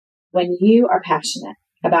When you are passionate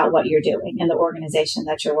about what you're doing and the organization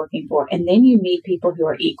that you're working for, and then you meet people who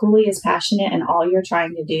are equally as passionate and all you're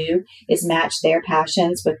trying to do is match their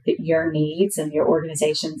passions with your needs and your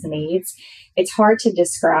organization's needs, it's hard to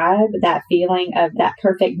describe that feeling of that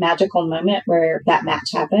perfect magical moment where that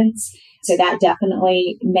match happens. So that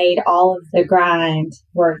definitely made all of the grind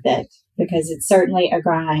worth it, because it's certainly a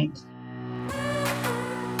grind.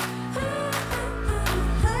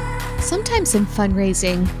 Sometimes in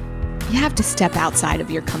fundraising, you have to step outside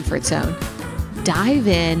of your comfort zone, dive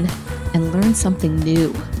in, and learn something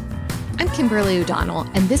new. I'm Kimberly O'Donnell,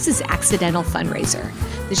 and this is Accidental Fundraiser,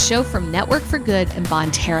 the show from Network for Good and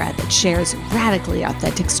Bonterra that shares radically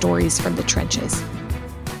authentic stories from the trenches.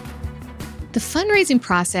 The fundraising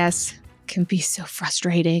process can be so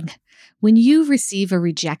frustrating. When you receive a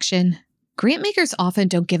rejection, grantmakers often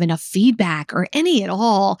don't give enough feedback or any at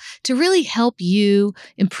all to really help you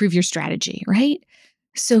improve your strategy, right?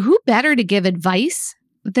 So who better to give advice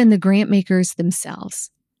than the grantmakers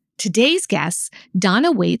themselves? Today's guests,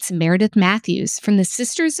 Donna and Meredith Mathews from the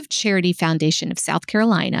Sisters of Charity Foundation of South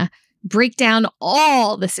Carolina, break down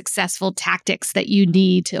all the successful tactics that you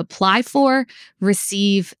need to apply for,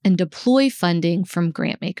 receive, and deploy funding from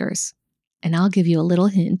grantmakers. And I'll give you a little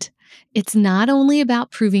hint. It's not only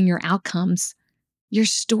about proving your outcomes. Your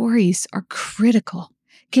stories are critical.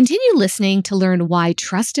 Continue listening to learn why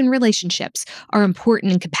trust and relationships are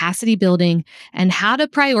important in capacity building and how to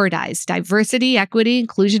prioritize diversity, equity,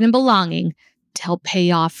 inclusion, and belonging to help pay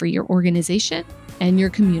off for your organization and your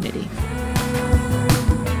community.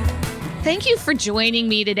 Thank you for joining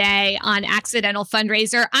me today on Accidental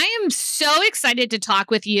Fundraiser. I am so excited to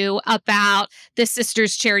talk with you about the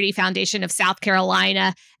Sisters Charity Foundation of South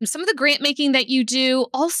Carolina and some of the grant making that you do,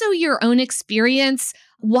 also your own experience,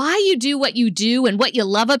 why you do what you do and what you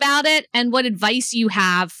love about it, and what advice you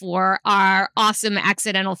have for our awesome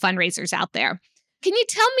accidental fundraisers out there. Can you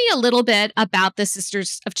tell me a little bit about the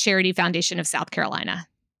Sisters of Charity Foundation of South Carolina?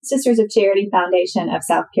 Sisters of Charity Foundation of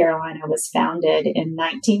South Carolina was founded in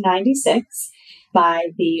 1996 by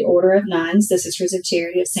the Order of Nuns, the Sisters of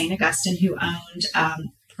Charity of St. Augustine, who owned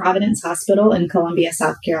Providence Hospital in Columbia,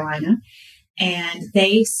 South Carolina. And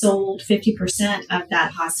they sold 50% of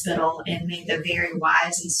that hospital and made the very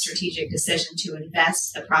wise and strategic decision to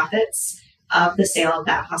invest the profits of the sale of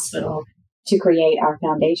that hospital to create our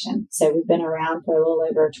foundation. So we've been around for a little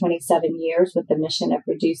over 27 years with the mission of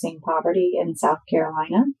reducing poverty in South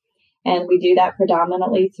Carolina. And we do that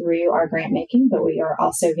predominantly through our grant making, but we are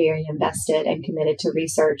also very invested and committed to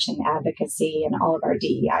research and advocacy and all of our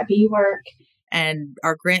DIEB work. And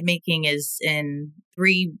our grant making is in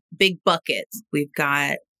three big buckets. We've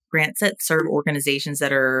got grants that serve organizations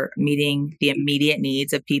that are meeting the immediate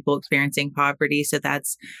needs of people experiencing poverty. So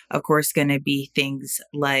that's, of course, going to be things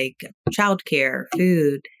like childcare,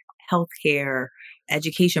 food, healthcare,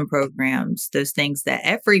 education programs, those things that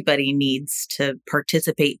everybody needs to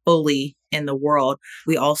participate fully in the world.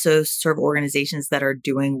 We also serve organizations that are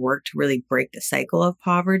doing work to really break the cycle of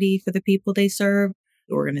poverty for the people they serve,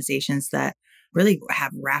 organizations that really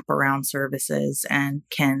have wraparound services and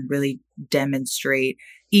can really demonstrate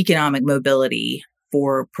economic mobility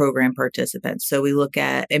for program participants. So we look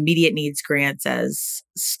at immediate needs grants as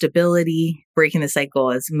stability, breaking the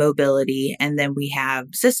cycle as mobility, and then we have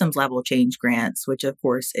systems level change grants, which of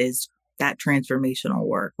course is that transformational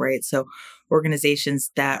work, right? So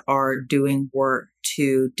organizations that are doing work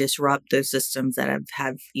to disrupt those systems that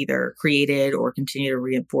have either created or continue to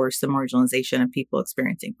reinforce the marginalization of people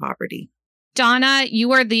experiencing poverty. Donna,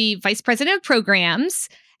 you are the Vice President of Programs.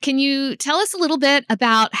 Can you tell us a little bit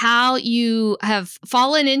about how you have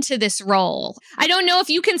fallen into this role? I don't know if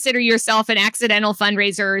you consider yourself an accidental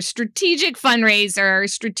fundraiser, strategic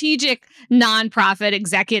nonprofit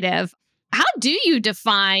executive. How do you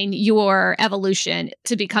define your evolution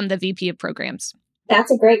to become the VP of Programs?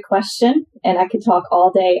 That's a great question, and I could talk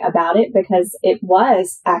all day about it because it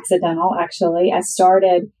was accidental, actually. I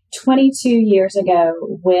started 22 years ago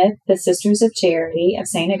with the Sisters of Charity of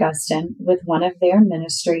St. Augustine with one of their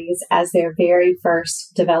ministries as their very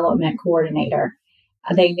first development coordinator.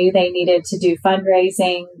 They knew they needed to do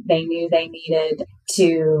fundraising. They knew they needed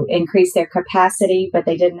to increase their capacity, but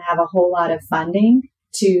they didn't have a whole lot of funding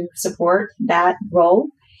to support that role.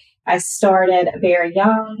 I started very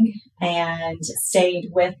young and stayed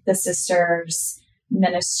with the sisters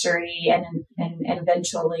ministry and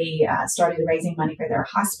eventually started raising money for their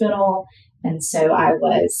hospital. And so I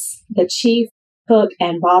was the chief cook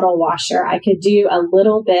and bottle washer. I could do a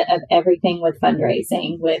little bit of everything with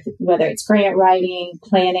fundraising, with whether it's grant writing,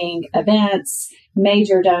 planning events,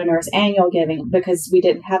 major donors, annual giving, because we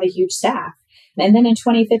didn't have a huge staff. And then in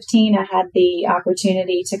 2015, I had the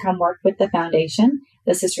opportunity to come work with the foundation,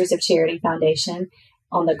 the Sisters of Charity Foundation,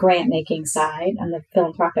 on the grant making side, on the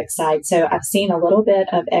philanthropic side. So I've seen a little bit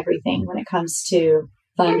of everything when it comes to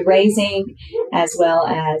fundraising as well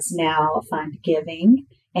as now fund giving.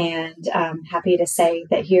 And I'm happy to say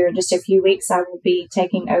that here in just a few weeks, I will be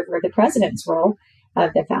taking over the president's role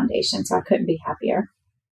of the foundation. So I couldn't be happier.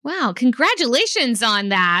 Wow. Congratulations on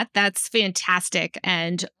that. That's fantastic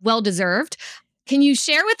and well-deserved. Can you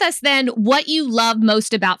share with us then what you love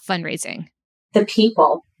most about fundraising? The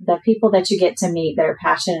people that you get to meet that are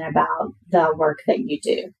passionate about the work that you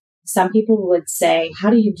do. Some people would say, how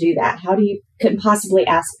do you do that? Couldn't possibly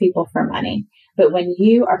ask people for money. But when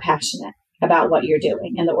you are passionate about what you're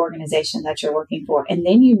doing and the organization that you're working for, and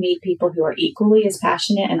then you meet people who are equally as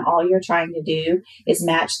passionate and all you're trying to do is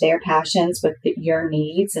match their passions with your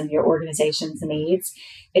needs and your organization's needs,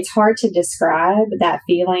 it's hard to describe that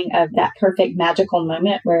feeling of that perfect magical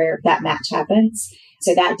moment where that match happens.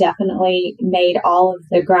 So that definitely made all of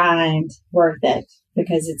the grind worth it,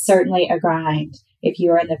 because it's certainly a grind. If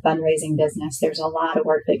you're in the fundraising business, there's a lot of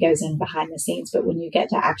work that goes in behind the scenes. But when you get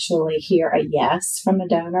to actually hear a yes from a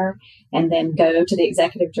donor and then go to the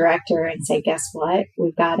executive director and say, guess what?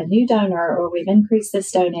 We've got a new donor or we've increased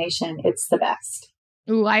this donation, it's the best.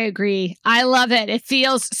 Ooh, I agree. I love it. It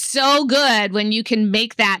feels so good when you can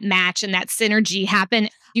make that match and that synergy happen.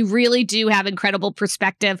 You really do have incredible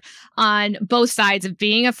perspective on both sides of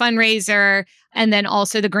being a fundraiser and then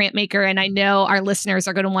also the Grantmaker. And I know our listeners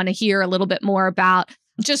are going to want to hear a little bit more about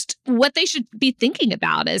just what they should be thinking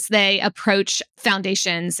about as they approach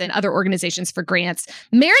foundations and other organizations for grants.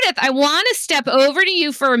 Meredith, I want to step over to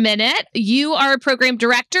you for a minute. You are a program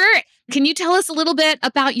director. Can you tell us a little bit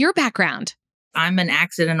about your background? I'm an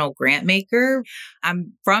accidental grant maker.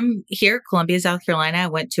 I'm from here, Columbia, South Carolina. I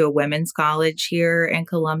went to a women's college here in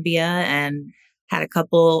Columbia and had a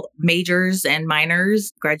couple majors and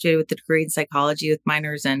minors, graduated with a degree in psychology with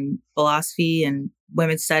minors in philosophy and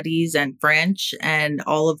women's studies and French, and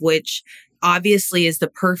all of which obviously is the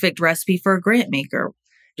perfect recipe for a grant maker.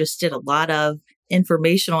 Just did a lot of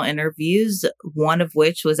informational interviews, one of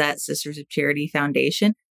which was at Sisters of Charity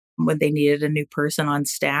Foundation when they needed a new person on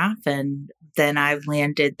staff. And then I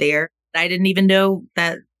landed there. I didn't even know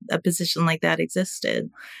that a position like that existed.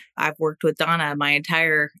 I've worked with Donna my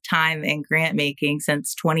entire time in grant making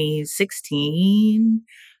since 2016.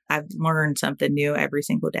 I've learned something new every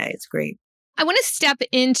single day. It's great. I want to step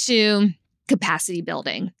into capacity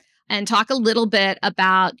building and talk a little bit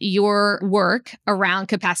about your work around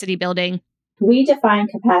capacity building. We define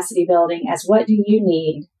capacity building as what do you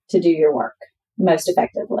need to do your work most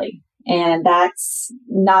effectively. And that's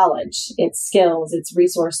knowledge, it's skills, it's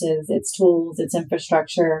resources, it's tools, it's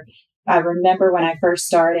infrastructure. I remember when I first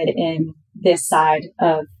started in this side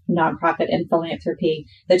of nonprofit and philanthropy,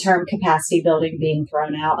 the term capacity building being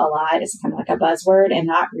thrown out a lot is kind of like a buzzword and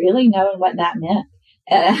not really knowing what that meant.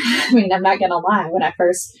 I mean, I'm not going to lie. When I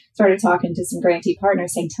first started talking to some grantee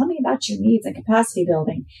partners saying, tell me about your needs and capacity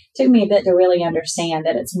building, it took me a bit to really understand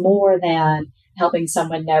that it's more than helping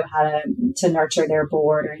someone know how to nurture their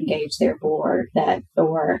board or engage their board,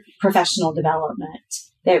 or professional development.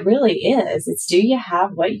 That really is. It's, do you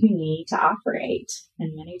have what you need to operate?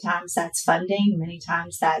 And many times that's funding. Many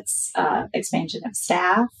times that's expansion of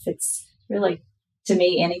staff. It's really, to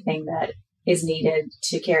me, anything that is needed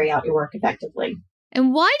to carry out your work effectively.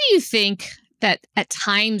 And why do you think that at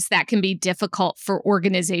times that can be difficult for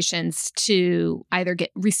organizations to either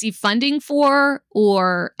receive funding for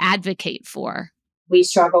or advocate for? We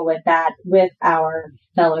struggle with that with our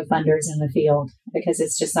fellow funders in the field because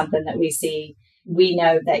it's just something that we see. We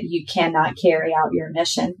know that you cannot carry out your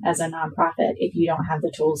mission as a nonprofit if you don't have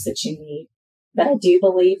the tools that you need. But I do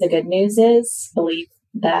believe the good news is,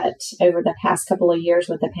 that over the past couple of years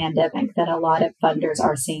with the pandemic, that a lot of funders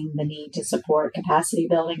are seeing the need to support capacity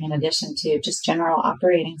building in addition to just general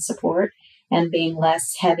operating support and being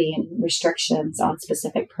less heavy in restrictions on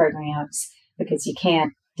specific programs, because you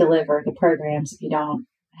can't deliver the programs if you don't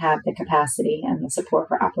have the capacity and the support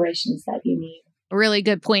for operations that you need. Really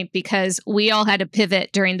good point, because we all had to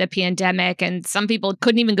pivot during the pandemic and some people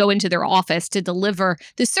couldn't even go into their office to deliver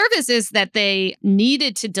the services that they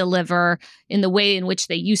needed to deliver in the way in which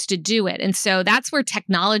they used to do it. And so that's where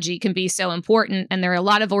technology can be so important. And there are a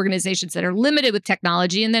lot of organizations that are limited with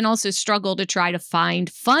technology and then also struggle to try to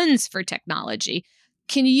find funds for technology.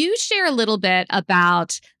 Can you share a little bit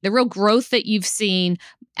about the real growth that you've seen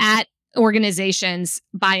at organizations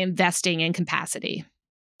by investing in capacity?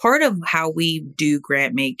 Part of how we do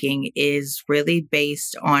grant making is really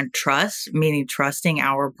based on trust, meaning trusting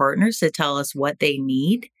our partners to tell us what they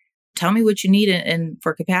need tell me what you need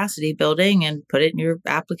for capacity building and put it in your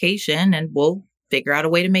application, and we'll figure out a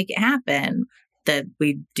way to make it happen. That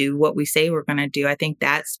we do what we say we're going to do. I think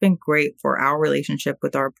that's been great for our relationship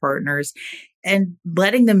with our partners, and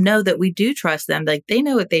letting them know that we do trust them. Like, they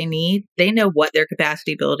know what they need. They know what their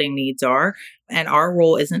capacity building needs are. And our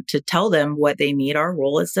role isn't to tell them what they need. Our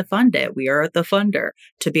role is to fund it. We are the funder.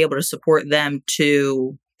 To be able to support them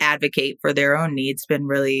to advocate for their own needs been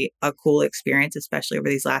really a cool experience, especially over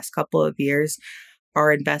these last couple of years.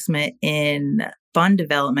 Our investment in fund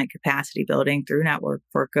development capacity building through Network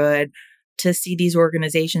for Good, to see these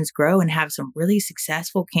organizations grow and have some really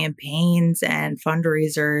successful campaigns and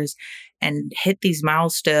fundraisers and hit these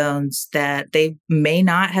milestones that they may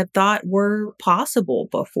not have thought were possible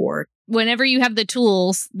before. Whenever you have the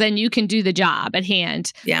tools, then you can do the job at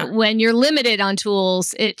hand. Yeah. When you're limited on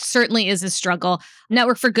tools, it certainly is a struggle.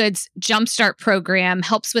 Network for Good's Jumpstart program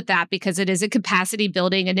helps with that because it is a capacity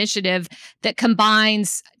building initiative that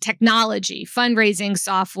combines technology, fundraising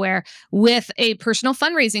software with a personal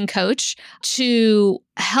fundraising coach to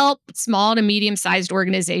help small to medium-sized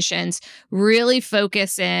organizations really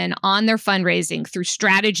focus in on their fundraising through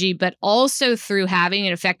strategy, but also through having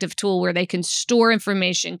an effective tool where they can store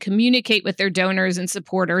information, communicate with their donors and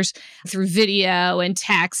supporters through video and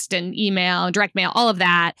text and email and direct mail, all of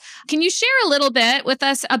that. Can you share a little bit with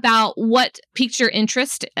us about what piqued your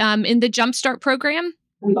interest in the Jumpstart program?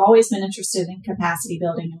 We've always been interested in capacity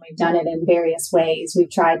building, and we've done it in various ways.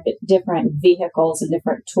 We've tried different vehicles and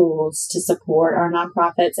different tools to support our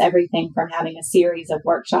nonprofits, everything from having a series of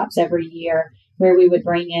workshops every year where we would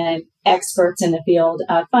bring in experts in the field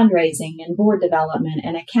of fundraising and board development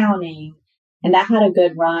and accounting. And that had a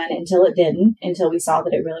good run until it didn't, until we saw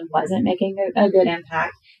that it really wasn't making a good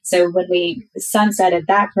impact. So when we sunsetted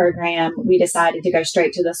that program, we decided to go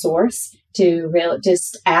straight to the source to really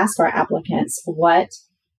just ask our applicants, what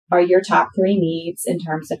are your top 3 needs in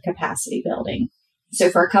terms of capacity building? So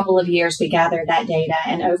for a couple of years, we gathered that data,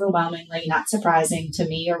 and overwhelmingly, not surprising to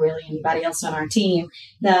me or really anybody else on our team,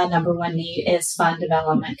 the number 1 need is fund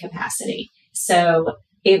development capacity. So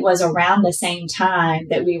it was around the same time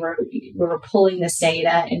that we were pulling this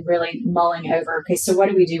data and really mulling over, okay, so what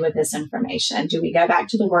do we do with this information? Do we go back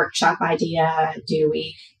to the workshop idea? Do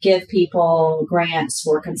we give people grants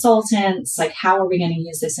for consultants? Like, how are we going to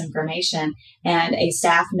use this information? And a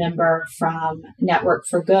staff member from Network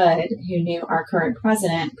for Good, who knew our current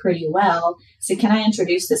president pretty well, said, can I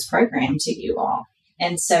introduce this program to you all?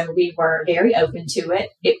 And so we were very open to it.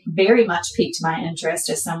 It very much piqued my interest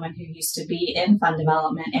as someone who used to be in fund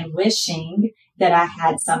development and wishing that I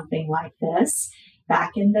had something like this.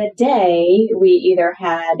 Back in the day, we either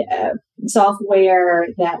had software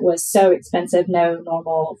that was so expensive, no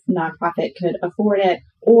normal nonprofit could afford it,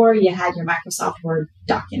 or you had your Microsoft Word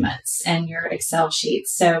documents and your Excel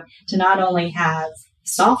sheets. So to not only have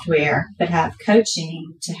software, but have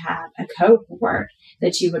coaching, to have a cohort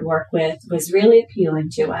that you would work with was really appealing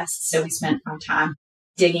to us. So we spent our time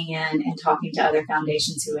digging in and talking to other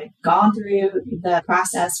foundations who had gone through the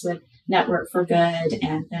process with Network for Good,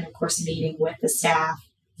 and then, of course, meeting with the staff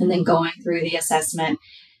and then going through the assessment.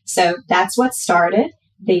 So that's what started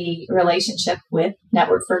the relationship with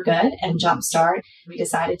Network for Good and Jumpstart. We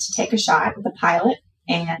decided to take a shot with a pilot,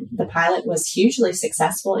 and the pilot was hugely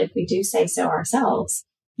successful, if we do say so ourselves.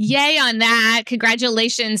 Yay on that.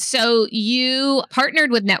 Congratulations. So you partnered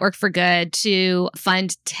with Network for Good to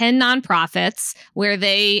fund 10 nonprofits where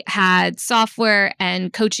they had software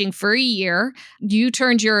and coaching for a year. You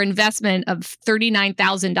turned your investment of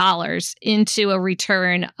 $39,000 into a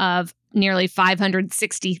return of nearly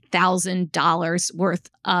 $560,000 worth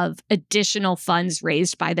of additional funds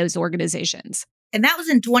raised by those organizations. And that was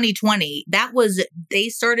in 2020. They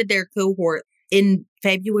started their cohort in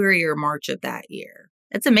February or March of that year.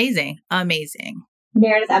 It's amazing. Amazing.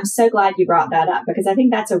 Meredith, I'm so glad you brought that up, because I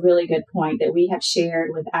think that's a really good point that we have shared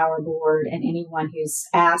with our board and anyone who's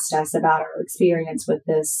asked us about our experience with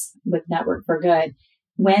this, with Network for Good.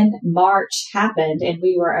 When March happened and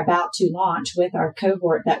we were about to launch with our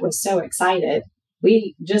cohort that was so excited,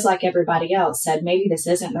 we, just like everybody else, said, maybe this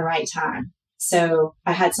isn't the right time. So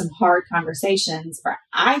I had some hard conversations, or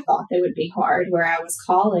I thought they would be hard, where I was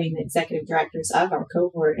calling the executive directors of our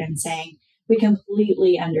cohort and saying, we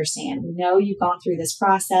completely understand. We know you've gone through this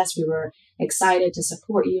process. We were excited to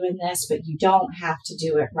support you in this, but you don't have to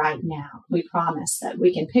do it right now. We promise that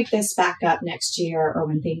we can pick this back up next year or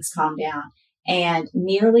when things calm down. And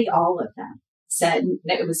nearly all of them said,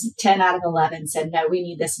 it was 10 out of 11 said, no, we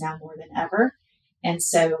need this now more than ever. And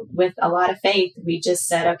so with a lot of faith, we just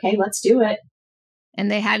said, okay, let's do it. And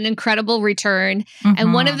they had an incredible return. Mm-hmm.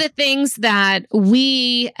 And one of the things that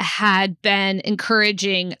we had been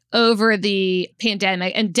encouraging over the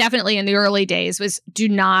pandemic, and definitely in the early days, was do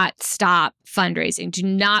not stop fundraising. Do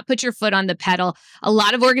not put your foot on the pedal. A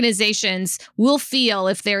lot of organizations will feel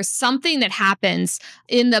if there's something that happens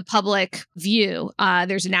in the public view,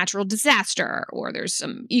 there's a natural disaster or there's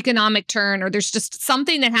some economic turn or there's just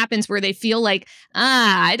something that happens where they feel like,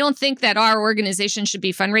 I don't think that our organization should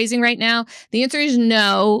be fundraising right now. The answer is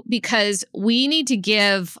no, because we need to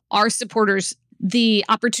give our supporters the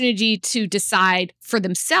opportunity to decide for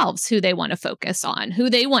themselves who they want to focus on, who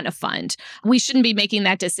they want to fund. We shouldn't be making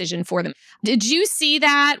that decision for them. Did you see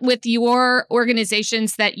that with your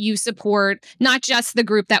organizations that you support, not just the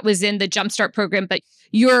group that was in the Jumpstart program, but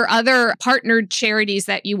your other partnered charities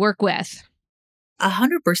that you work with?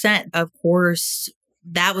 100%. Of course,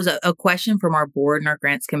 that was a question from our board and our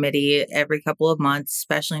grants committee every couple of months,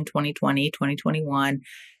 especially in 2020, 2021,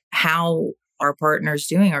 how our partners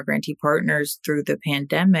doing, our grantee partners through the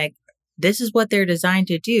pandemic. This is what they're designed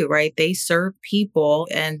to do, right? They serve people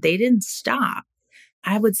and they didn't stop.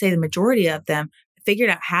 I would say the majority of them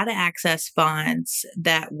figured out how to access funds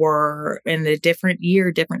that were in a different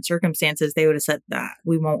year, different circumstances. They would have said that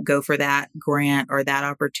we won't go for that grant or that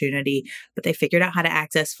opportunity, but they figured out how to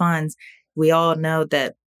access funds. We all know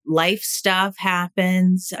that life stuff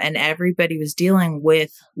happens and everybody was dealing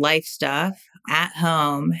with life stuff at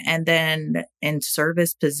home. And then in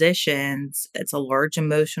service positions, it's a large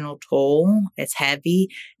emotional toll. It's heavy,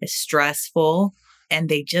 it's stressful, and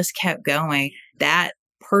they just kept going. That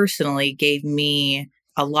personally gave me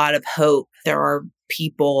a lot of hope. There are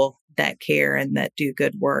people that care and that do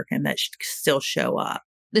good work and that still show up.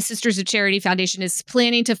 The Sisters of Charity Foundation is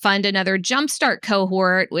planning to fund another Jumpstart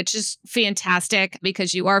cohort, which is fantastic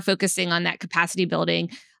because you are focusing on that capacity building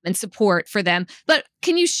and support for them. But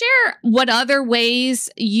can you share what other ways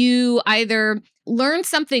you either learned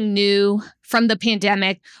something new from the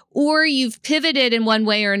pandemic or you've pivoted in one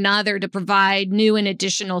way or another to provide new and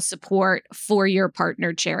additional support for your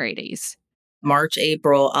partner charities? March,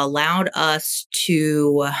 April allowed us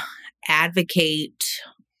to advocate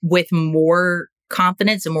with more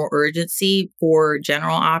confidence and more urgency for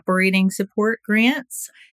general operating support grants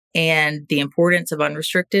and the importance of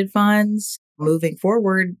unrestricted funds moving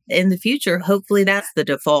forward in the future. Hopefully that's the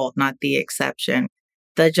default, not the exception.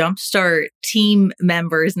 The Jumpstart team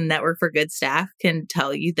members and Network for Good Staff can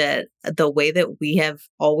tell you that the way that we have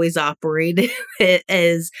always operated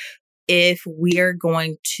is if we are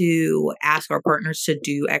going to ask our partners to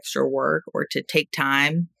do extra work or to take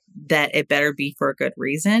time, that it better be for a good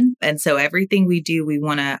reason. And so everything we do, we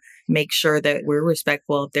want to make sure that we're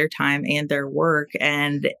respectful of their time and their work.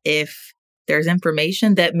 And if there's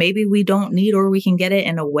information that maybe we don't need or we can get it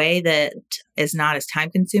in a way that is not as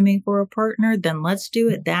time consuming for a partner, then let's do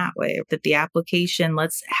it that way. That the application,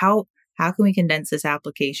 how can we condense this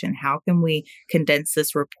application? How can we condense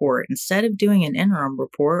this report instead of doing an interim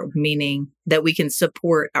report, meaning that we can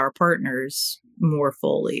support our partners more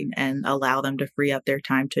fully and allow them to free up their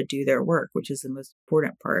time to do their work, which is the most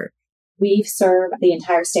important part. We serve the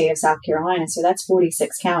entire state of South Carolina, so that's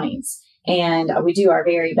 46 counties. And we do our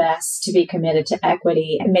very best to be committed to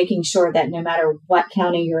equity and making sure that no matter what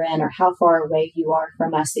county you're in or how far away you are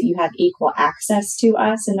from us, that you have equal access to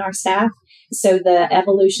us and our staff. So the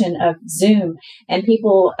evolution of Zoom and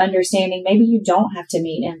people understanding maybe you don't have to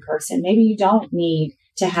meet in person. Maybe you don't need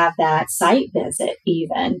to have that site visit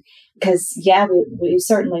even. Because, we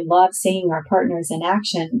certainly love seeing our partners in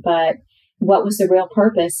action, but what was the real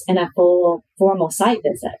purpose in a full formal site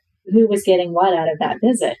visit? Who was getting what out of that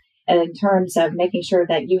visit? In terms of making sure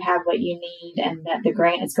that you have what you need and that the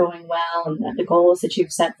grant is going well and that the goals that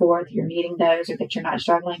you've set forth, you're meeting those or that you're not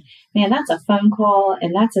struggling. Man, that's a phone call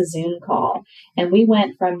and that's a Zoom call. And we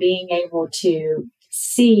went from being able to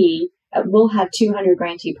see, we'll have 200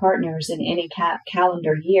 grantee partners in any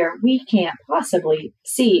calendar year. We can't possibly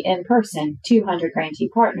see in person 200 grantee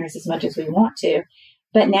partners as much as we want to.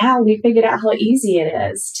 But now we figured out how easy it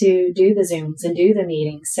is to do the Zooms and do the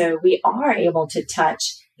meetings. So we are able to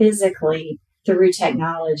touch physically through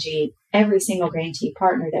technology every single grantee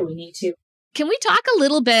partner that we need to. Can we talk a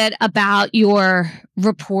little bit about your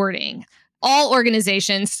reporting? All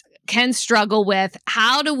organizations can struggle with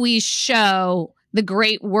how do we show the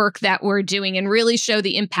great work that we're doing and really show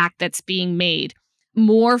the impact that's being made.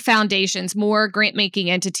 More foundations, more grant-making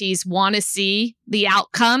entities want to see the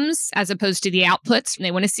outcomes as opposed to the outputs. And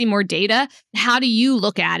they want to see more data. How do you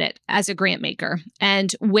look at it as a grant maker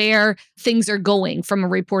and where things are going from a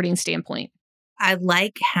reporting standpoint? I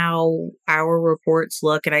like how our reports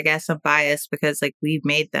look, and I guess I'm biased because we've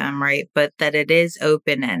made them, right? But that it is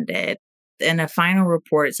open-ended. in a final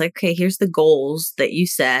report, it's like, okay, here's the goals that you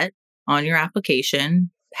set on your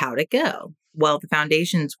application. How'd it go? Well, the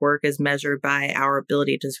foundation's work is measured by our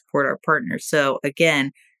ability to support our partners. So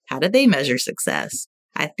again, how did they measure success?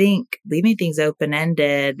 I think leaving things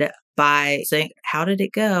open-ended by saying, how did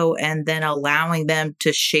it go? And then allowing them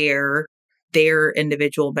to share their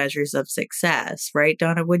individual measures of success, right?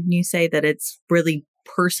 Donna, wouldn't you say that it's really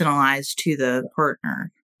personalized to the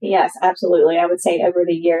partner? Yes, absolutely. I would say over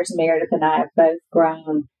the years, Meredith and I have both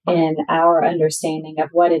grown in our understanding of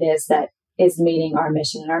what it is that is meeting our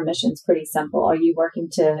mission. And our mission's pretty simple. Are you working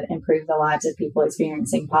to improve the lives of people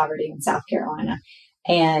experiencing poverty in South Carolina?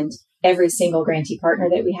 And every single grantee partner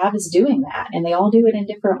that we have is doing that. And they all do it in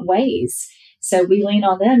different ways. So we lean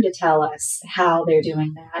on them to tell us how they're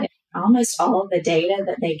doing that. Almost all of the data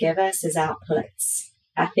that they give us is outputs.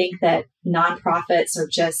 I think that nonprofits are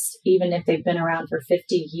just, even if they've been around for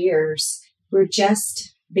 50 years, we're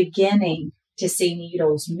just beginning to see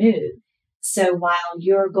needles move. So while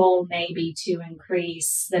your goal may be to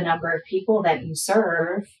increase the number of people that you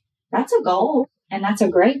serve, that's a goal and that's a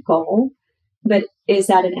great goal. But is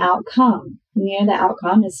that an outcome? The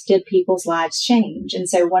outcome is, did people's lives change? And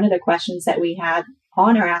so one of the questions that we have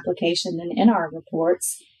on our application and in our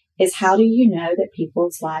reports is, how do you know that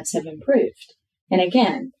people's lives have improved? And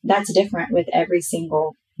again, that's different with every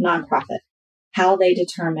single nonprofit, how they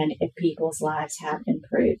determine if people's lives have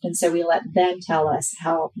improved. And so we let them tell us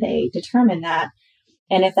how they determine that.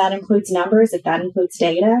 And if that includes numbers, if that includes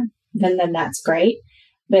data, then that's great.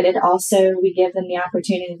 But it also, we give them the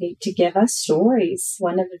opportunity to give us stories.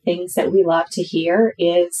 One of the things that we love to hear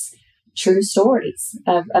is true stories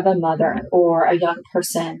of a mother or a young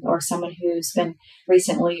person or someone who's been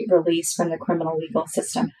recently released from the criminal legal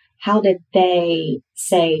system. How did they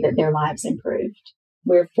say that their lives improved?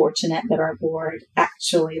 We're fortunate that our board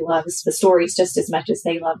actually loves the stories just as much as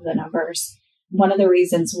they love the numbers. One of the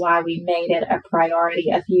reasons why we made it a priority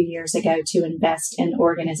a few years ago to invest in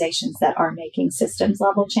organizations that are making systems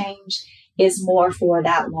level change is more for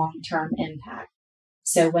that long-term impact.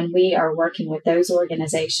 So when we are working with those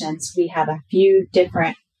organizations, we have a few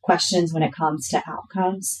different questions when it comes to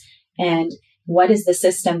outcomes. And what is the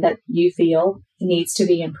system that you feel needs to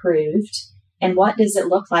be improved? And what does it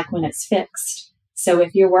look like when it's fixed? So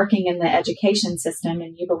if you're working in the education system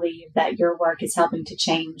and you believe that your work is helping to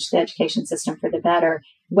change the education system for the better,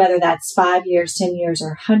 whether that's 5 years, 10 years, or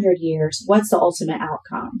 100 years, what's the ultimate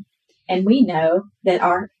outcome? And we know that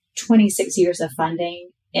our 26 years of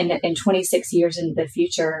funding and 26 years into the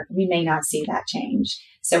future, we may not see that change.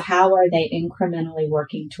 So how are they incrementally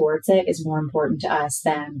working towards it is more important to us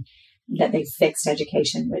than that they fixed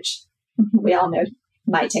education, which we all know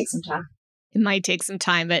might take some time. It might take some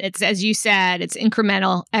time, but it's, as you said, it's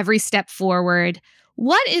incremental, every step forward.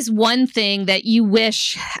 What is one thing that you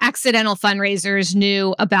wish accidental fundraisers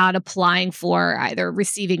knew about applying for either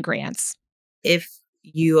receiving grants? If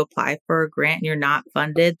you apply for a grant and you're not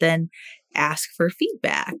funded, then ask for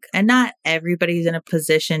feedback. And not everybody's in a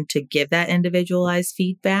position to give that individualized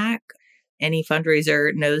feedback. Any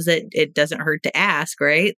fundraiser knows that it doesn't hurt to ask,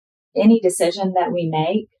 right? Any decision that we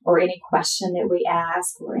make or any question that we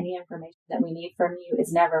ask or any information that we need from you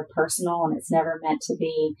is never personal, and it's never meant to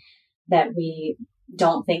be that we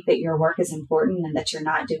don't think that your work is important and that you're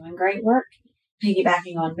not doing great work.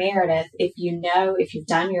 Piggybacking on Meredith, if you've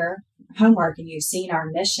done your homework and you've seen our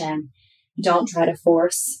mission, don't try to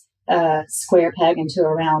force a square peg into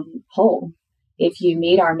a round hole. If you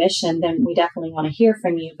meet our mission, then we definitely want to hear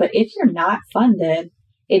from you. But if you're not funded,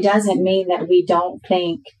 it doesn't mean that we don't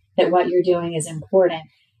think that what you're doing is important.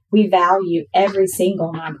 We value every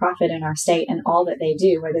single nonprofit in our state and all that they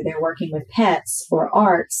do, whether they're working with pets or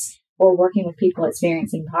arts or working with people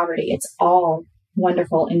experiencing poverty. It's all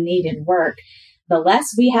wonderful and needed work. The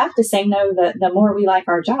less we have to say no, the more we like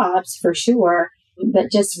our jobs, for sure.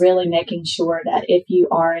 But just really making sure that if you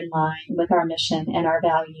are in line with our mission and our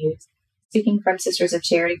values, speaking from Sisters of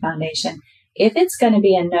Charity Foundation, if it's going to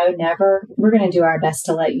be a no, never, we're going to do our best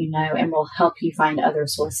to let you know, and we'll help you find other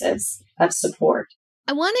sources of support.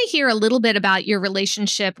 I want to hear a little bit about your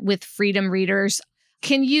relationship with Freedom Readers.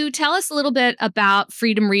 Can you tell us a little bit about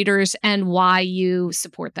Freedom Readers and why you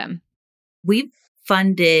support them? We've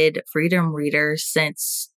funded Freedom Readers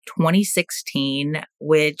since 2016,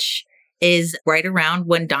 which is right around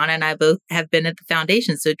when Donna and I both have been at the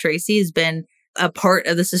foundation. So Tracy has been a part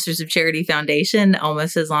of the Sisters of Charity Foundation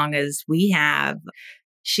almost as long as we have.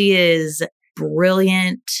 She is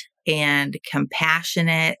brilliant and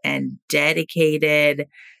compassionate and dedicated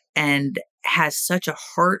and has such a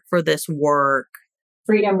heart for this work.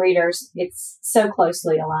 Freedom Readers, it's so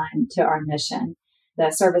closely aligned to our mission.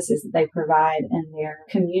 The services that they provide in their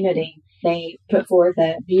community They put forth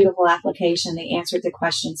a beautiful application. They answered the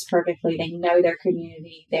questions perfectly. They know their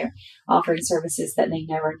community. They're offering services that they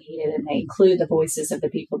know are needed, and they include the voices of the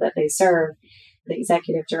people that they serve. The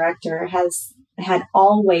executive director had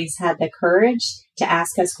always had the courage to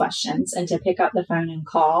ask us questions and to pick up the phone and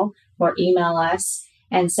call or email us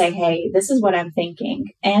and say, hey, this is what I'm thinking.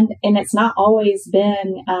 And it's not always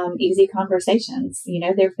been easy conversations.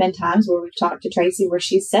 There have been times where we've talked to Tracy where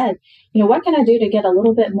she said, what can I do to get a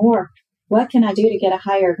little bit more? What can I do to get a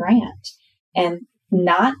higher grant? And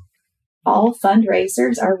not all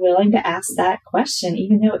fundraisers are willing to ask that question,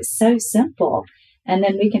 even though it's so simple. And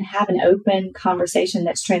then we can have an open conversation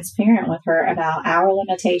that's transparent with her about our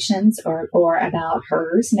limitations or about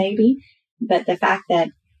hers, maybe. But the fact that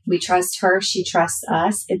we trust her, she trusts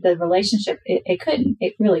us, the relationship,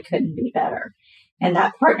 it really couldn't be better. And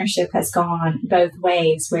that partnership has gone both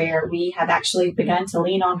ways, where we have actually begun to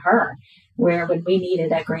lean on her, where when we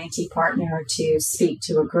needed a grantee partner to speak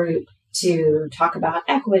to a group, to talk about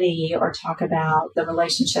equity or talk about the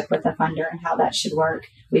relationship with the funder and how that should work,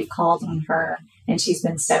 we've called on her, and she's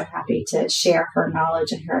been so happy to share her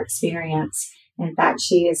knowledge and her experience. In fact,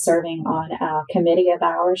 she is serving on a committee of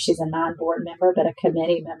ours. She's a non-board member, but a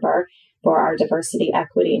committee member for our diversity,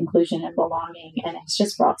 equity, inclusion, and belonging. And it's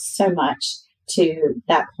just brought so much to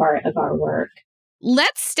that part of our work.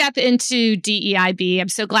 Let's step into DEIB. I'm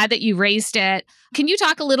so glad that you raised it. Can you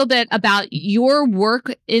talk a little bit about your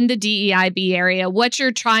work in the DEIB area, what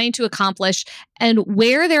you're trying to accomplish, and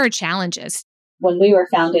where there are challenges? When we were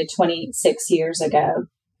founded 26 years ago,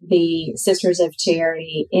 the Sisters of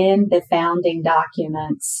Charity, in the founding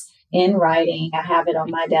documents, in writing, I have it on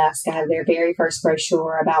my desk, I have their very first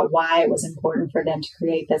brochure about why it was important for them to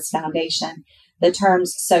create this foundation. The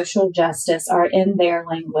terms social justice are in their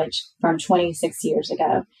language from 26 years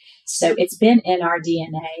ago. So it's been in our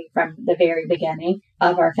DNA from the very beginning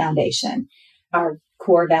of our foundation. Our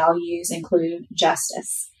core values include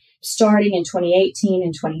justice. Starting in 2018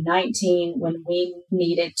 and 2019, when we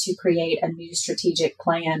needed to create a new strategic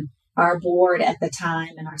plan, our board at the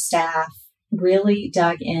time and our staff really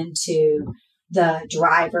dug into the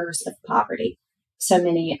drivers of poverty. So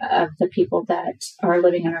many of the people that are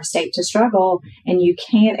living in our state to struggle, and you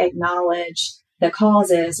can't acknowledge the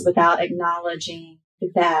causes without acknowledging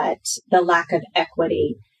that the lack of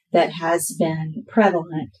equity that has been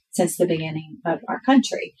prevalent since the beginning of our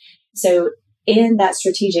country. So in that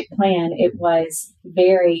strategic plan, it was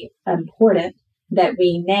very important that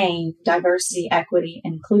we name diversity, equity,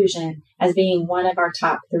 inclusion as being one of our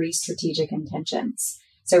top 3 strategic intentions.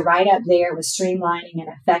 So right up there with streamlining and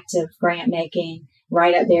effective grant making,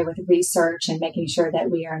 right up there with research and making sure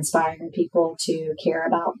that we are inspiring people to care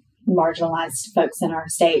about marginalized folks in our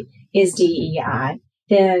state is DEI.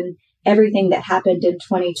 Then everything that happened in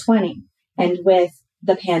 2020 and with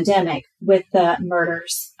the pandemic, with the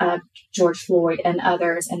murders of George Floyd and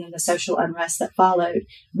others, and then the social unrest that followed,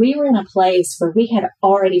 we were in a place where we had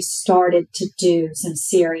already started to do some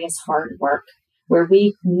serious hard work, where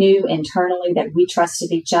we knew internally that we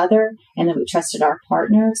trusted each other and that we trusted our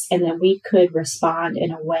partners, and that we could respond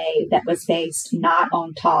in a way that was based not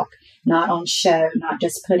on talk, not on show, not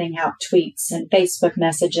just putting out tweets and Facebook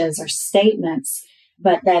messages or statements,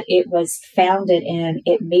 but that it was founded in,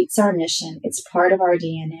 it meets our mission, it's part of our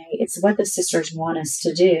DNA, it's what the sisters want us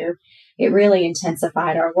to do. It really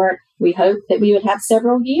intensified our work. We hoped that we would have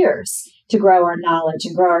several years to grow our knowledge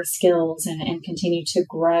and grow our skills and continue to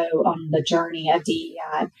grow on the journey of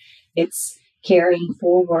DEI. It's carrying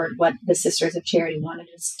forward what the Sisters of Charity wanted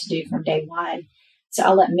us to do from day one. So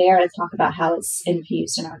I'll let Meredith talk about how it's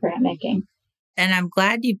infused in our grant making. And I'm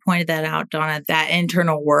glad you pointed that out, Donna, that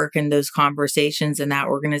internal work and those conversations and that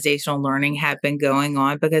organizational learning have been going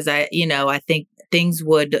on, because I think things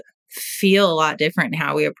would feel a lot different in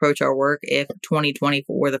how we approach our work if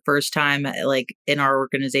 2024, the first time, like in our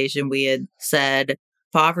organization, we had said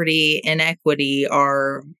poverty and equity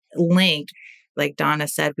are linked. Like Donna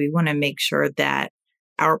said, we want to make sure that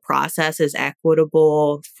our process is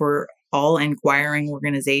equitable for all inquiring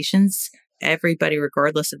organizations. Everybody,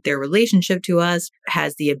 regardless of their relationship to us,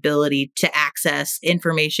 has the ability to access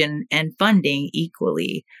information and funding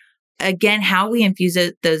equally. Again, how we infuse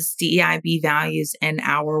those DEIB values in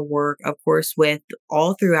our work, of course, with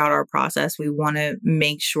all throughout our process, we want to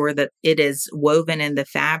make sure that it is woven in the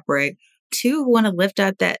fabric. Two, want to lift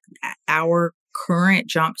up that our current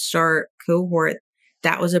Jumpstart cohort,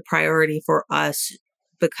 that was a priority for us,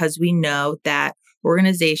 because we know that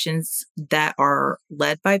organizations that are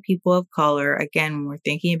led by people of color, again, when we're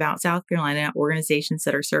thinking about South Carolina, organizations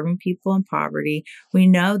that are serving people in poverty, we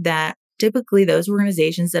know that typically those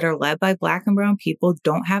organizations that are led by Black and brown people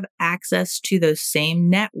don't have access to those same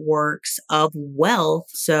networks of wealth.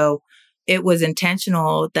 So it was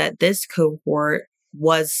intentional that this cohort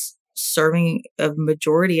was serving a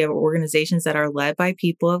majority of organizations that are led by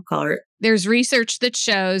people of color. There's research that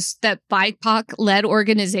shows that BIPOC-led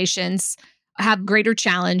organizations have greater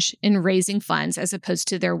challenge in raising funds as opposed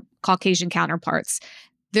to their Caucasian counterparts.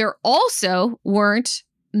 There also weren't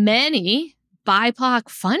many BIPOC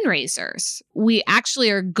fundraisers. We actually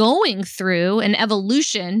are going through an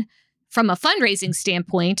evolution from a fundraising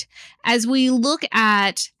standpoint as we look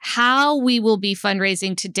at how we will be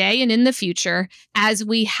fundraising today and in the future as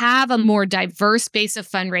we have a more diverse base of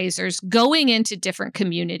fundraisers going into different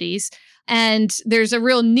communities. And there's a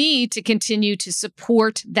real need to continue to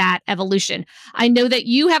support that evolution. I know that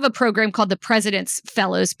you have a program called the President's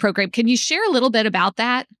Fellows Program. Can you share a little bit about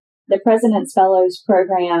that? The President's Fellows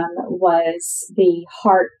Program was the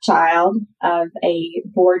heart child of a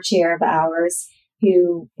board chair of ours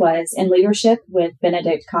who was in leadership with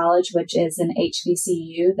Benedict College, which is an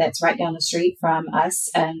HBCU that's right down the street from us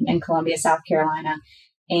in Columbia, South Carolina.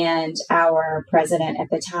 And our president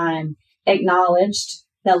at the time acknowledged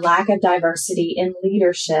the lack of diversity in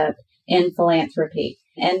leadership in philanthropy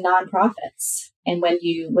and nonprofits. And when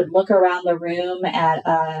you would look around the room at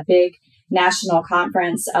a big national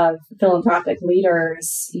conference of philanthropic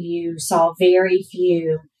leaders, you saw very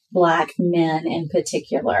few Black men in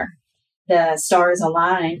particular. The stars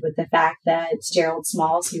aligned with the fact that Gerald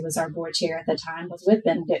Smalls, who was our board chair at the time, was with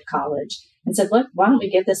Benedict College and said, look, why don't we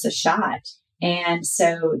give this a shot? And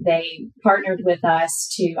so they partnered with us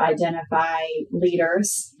to identify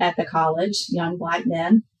leaders at the college, young Black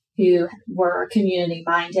men who were community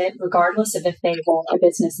minded, regardless of if they were a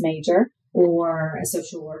business major or a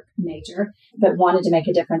social work major, but wanted to make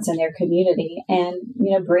a difference in their community. And,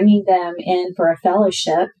 bringing them in for a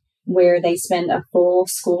fellowship where they spend a full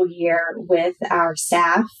school year with our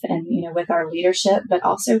staff and, with our leadership, but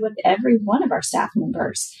also with every one of our staff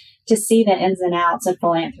members to see the ins and outs of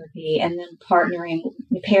philanthropy, and then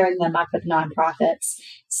pairing them up with nonprofits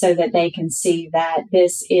so that they can see that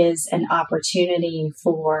this is an opportunity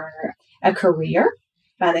for a career.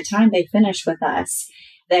 By the time they finish with us,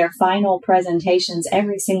 their final presentations,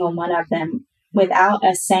 every single one of them, without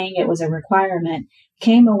us saying it was a requirement,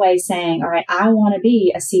 came away saying, all right, I want to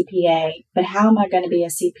be a CPA, but how am I going to be a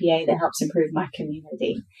CPA that helps improve my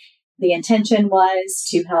community? The intention was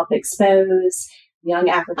to help expose young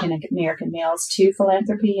African American males to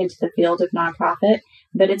philanthropy and to the field of nonprofit,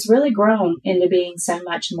 but it's really grown into being so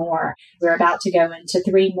much more. We're about to go into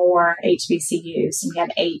 3 more HBCUs. We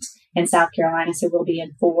have 8 in South Carolina, so we'll be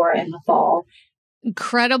in 4 in the fall.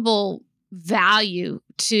 Incredible value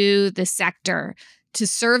to the sector to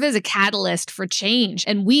serve as a catalyst for change.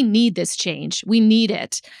 And we need this change. We need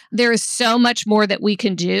it. There is so much more that we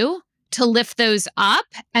can do to lift those up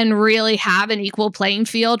and really have an equal playing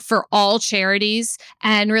field for all charities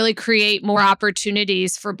and really create more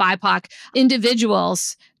opportunities for BIPOC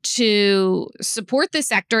individuals to support the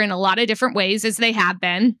sector in a lot of different ways, as they have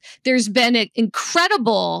been. There's been an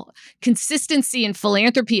incredible consistency in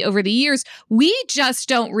philanthropy over the years. We just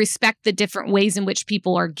don't respect the different ways in which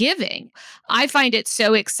people are giving. I find it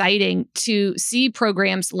so exciting to see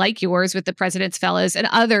programs like yours with the President's Fellows and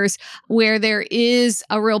others where there is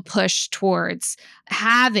a real push towards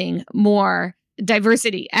having more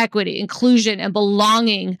diversity, equity, inclusion, and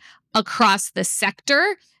belonging across the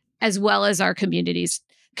sector, as well as our communities.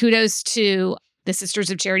 Kudos to the Sisters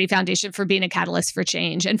of Charity Foundation for being a catalyst for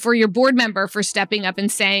change, and for your board member for stepping up and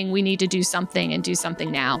saying we need to do something and do something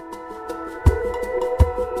now.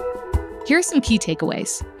 Here are some key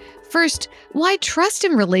takeaways. First, why trust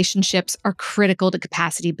and relationships are critical to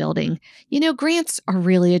capacity building. Grants are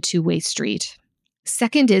really a two-way street.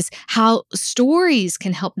 Second is how stories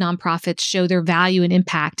can help nonprofits show their value and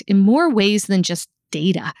impact in more ways than just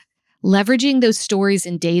data. Leveraging those stories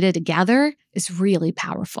and data together is really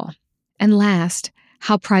powerful. And last,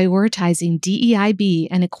 how prioritizing DEIB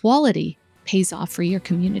and equality pays off for your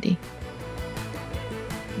community.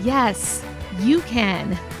 Yes, you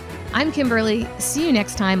can. I'm Kimberly. See you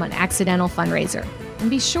next time on Accidental Fundraiser. And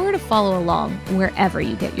be sure to follow along wherever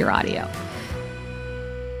you get your audio.